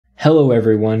Hello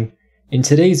everyone. In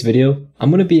today's video, I'm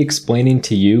going to be explaining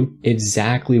to you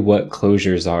exactly what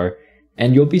closures are,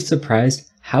 and you'll be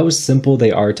surprised how simple they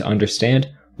are to understand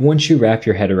once you wrap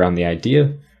your head around the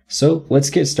idea. So let's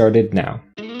get started now.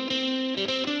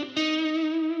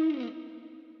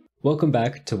 Welcome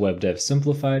back to Web Dev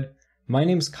Simplified. My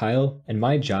name's Kyle, and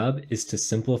my job is to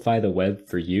simplify the web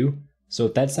for you. So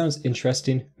if that sounds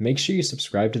interesting, make sure you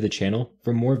subscribe to the channel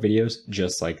for more videos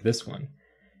just like this one.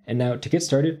 And now to get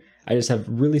started, I just have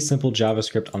really simple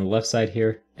JavaScript on the left side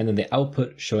here, and then the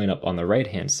output showing up on the right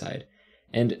hand side.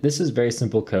 And this is very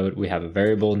simple code. We have a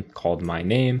variable called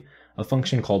myName, a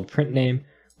function called printName,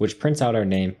 which prints out our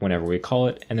name whenever we call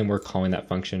it, and then we're calling that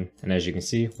function. And as you can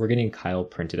see, we're getting Kyle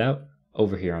printed out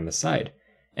over here on the side.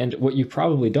 And what you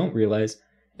probably don't realize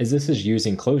is this is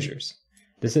using closures.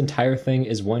 This entire thing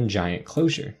is one giant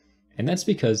closure. And that's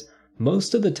because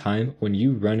most of the time when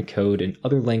you run code in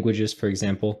other languages, for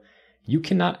example, you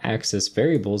cannot access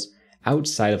variables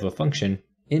outside of a function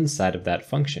inside of that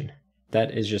function.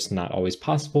 That is just not always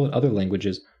possible in other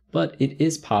languages, but it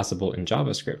is possible in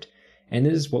JavaScript. And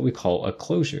it is what we call a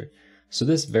closure. So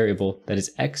this variable that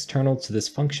is external to this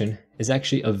function is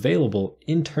actually available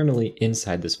internally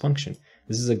inside this function.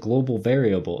 This is a global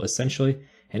variable essentially,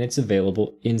 and it's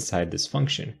available inside this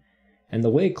function. And the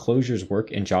way closures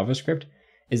work in JavaScript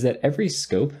is that every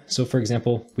scope, so for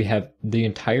example, we have the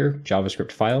entire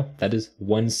JavaScript file, that is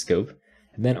one scope,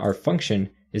 and then our function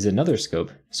is another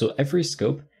scope. So every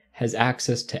scope has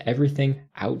access to everything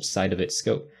outside of its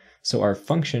scope. So our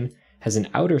function has an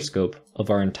outer scope of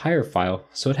our entire file,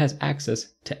 so it has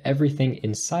access to everything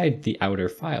inside the outer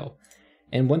file.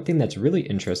 And one thing that's really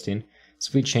interesting is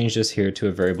if we change this here to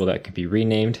a variable that could be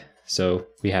renamed. So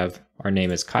we have our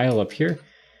name is Kyle up here,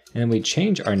 and then we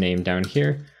change our name down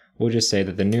here. We'll just say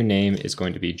that the new name is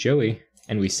going to be Joey,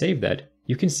 and we save that.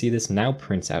 You can see this now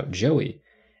prints out Joey.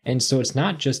 And so it's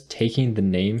not just taking the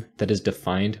name that is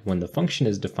defined when the function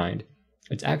is defined,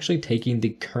 it's actually taking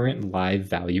the current live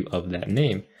value of that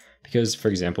name. Because for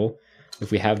example,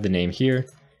 if we have the name here,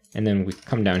 and then we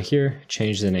come down here,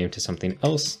 change the name to something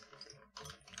else,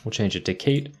 we'll change it to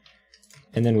Kate,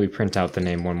 and then we print out the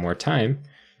name one more time,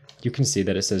 you can see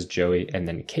that it says Joey and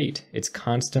then Kate. It's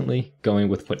constantly going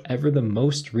with whatever the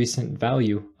most recent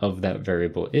value of that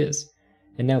variable is.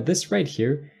 And now this right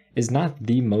here is not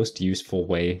the most useful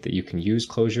way that you can use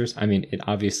closures. I mean, it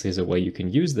obviously is a way you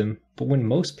can use them, but when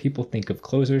most people think of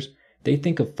closures, they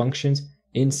think of functions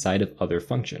inside of other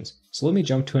functions. So let me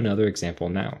jump to another example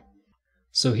now.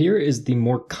 So here is the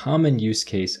more common use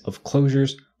case of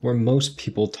closures where most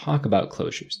people talk about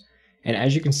closures. And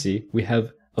as you can see, we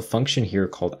have a function here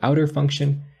called outer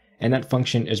function, and that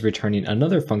function is returning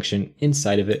another function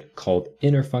inside of it called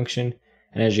inner function.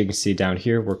 And as you can see down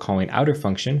here, we're calling outer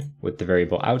function with the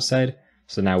variable outside.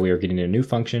 So now we are getting a new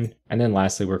function. And then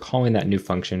lastly, we're calling that new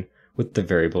function with the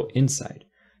variable inside.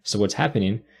 So what's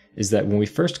happening is that when we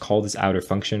first call this outer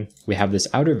function, we have this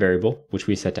outer variable, which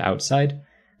we set to outside,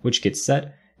 which gets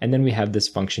set. And then we have this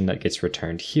function that gets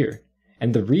returned here.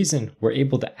 And the reason we're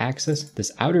able to access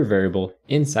this outer variable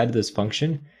inside of this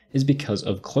function is because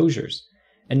of closures.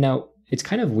 And now it's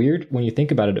kind of weird when you think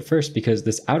about it at first because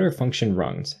this outer function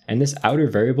runs and this outer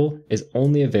variable is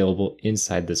only available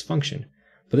inside this function.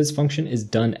 But this function is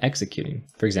done executing.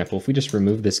 For example, if we just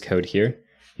remove this code here,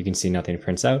 you can see nothing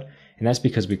prints out. And that's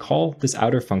because we call this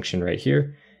outer function right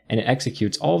here and it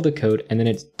executes all of the code and then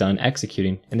it's done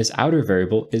executing. And this outer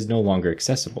variable is no longer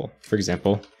accessible. For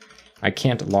example, I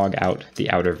can't log out the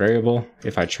outer variable.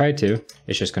 If I try to,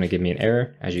 it's just going to give me an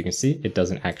error. As you can see, it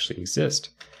doesn't actually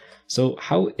exist. So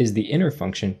how is the inner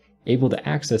function able to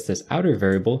access this outer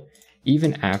variable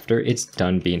even after it's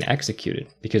done being executed?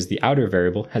 Because the outer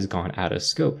variable has gone out of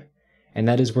scope. And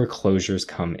that is where closures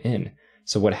come in.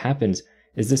 So what happens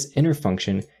is this inner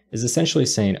function is essentially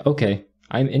saying, okay,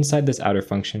 I'm inside this outer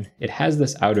function. It has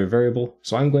this outer variable,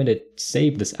 so I'm going to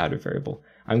save this outer variable.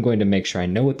 I'm going to make sure I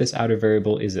know what this outer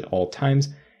variable is at all times.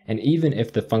 And even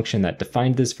if the function that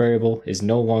defined this variable is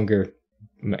no longer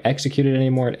executed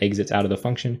anymore, it exits out of the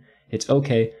function, it's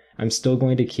okay. I'm still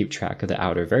going to keep track of the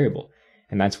outer variable.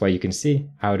 And that's why you can see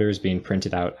outer is being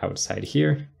printed out outside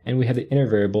here. And we have the inner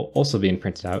variable also being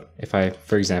printed out. If I,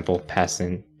 for example, pass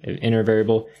in an inner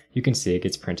variable, you can see it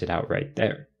gets printed out right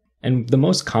there. And the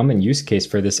most common use case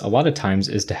for this a lot of times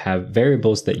is to have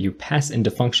variables that you pass into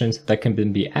functions that can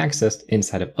then be accessed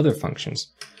inside of other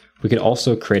functions. We could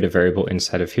also create a variable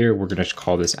inside of here. We're going to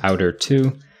call this outer2,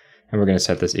 and we're going to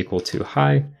set this equal to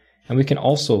hi. And we can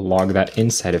also log that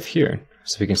inside of here.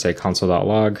 So we can say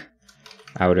console.log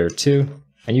outer2,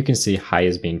 and you can see hi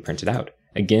is being printed out.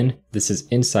 Again, this is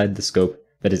inside the scope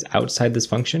that is outside this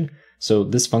function. So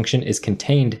this function is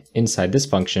contained inside this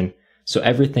function, so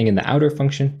everything in the outer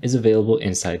function is available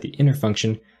inside the inner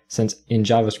function, since in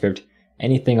JavaScript,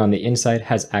 anything on the inside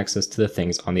has access to the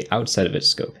things on the outside of its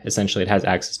scope. Essentially, it has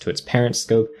access to its parent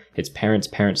scope, its parent's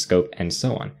parent scope, and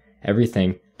so on.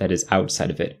 Everything that is outside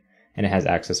of it. And it has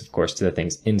access, of course, to the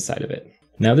things inside of it.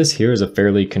 Now this here is a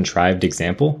fairly contrived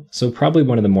example, so probably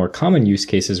one of the more common use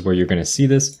cases where you're going to see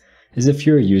this is if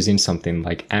you're using something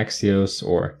like Axios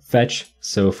or fetch.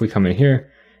 So if we come in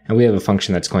here and we have a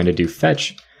function that's going to do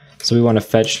fetch, so we want to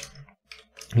fetch,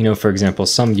 for example,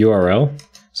 some URL.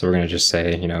 So we're going to just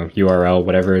say, URL,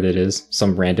 whatever it is,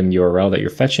 some random URL that you're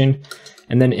fetching.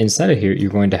 And then inside of here,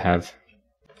 you're going to have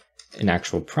an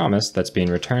actual promise that's being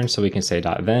returned. So we can say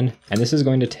 .then, and this is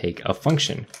going to take a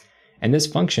function. And this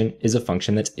function is a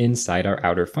function that's inside our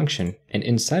outer function. And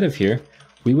inside of here,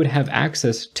 we would have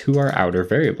access to our outer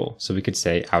variable. So we could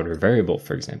say outer variable,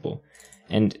 for example.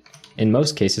 And in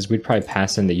most cases, we'd probably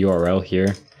pass in the URL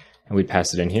here, and we'd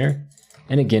pass it in here.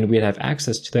 And again, we'd have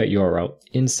access to that URL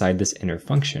inside this inner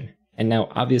function. And now,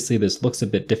 obviously, this looks a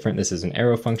bit different. This is an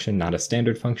arrow function, not a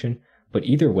standard function. But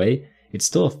either way, it's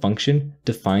still a function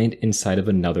defined inside of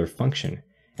another function.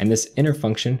 And this inner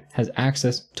function has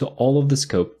access to all of the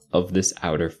scope of this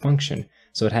outer function.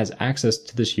 So it has access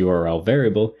to this URL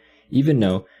variable, even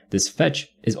though this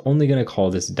fetch is only going to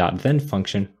call this .then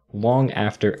function long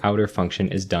after outer function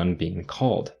is done being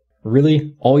called.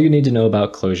 Really, all you need to know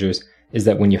about closures is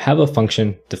that when you have a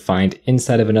function defined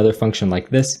inside of another function like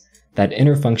this, that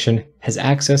inner function has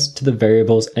access to the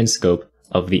variables and scope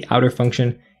of the outer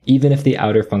function, even if the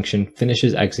outer function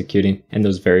finishes executing and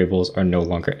those variables are no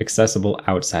longer accessible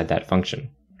outside that function.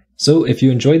 So if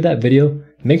you enjoyed that video,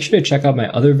 make sure to check out my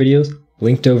other videos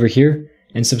linked over here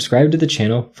and subscribe to the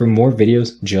channel for more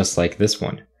videos just like this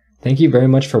one. Thank you very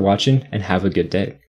much for watching and have a good day.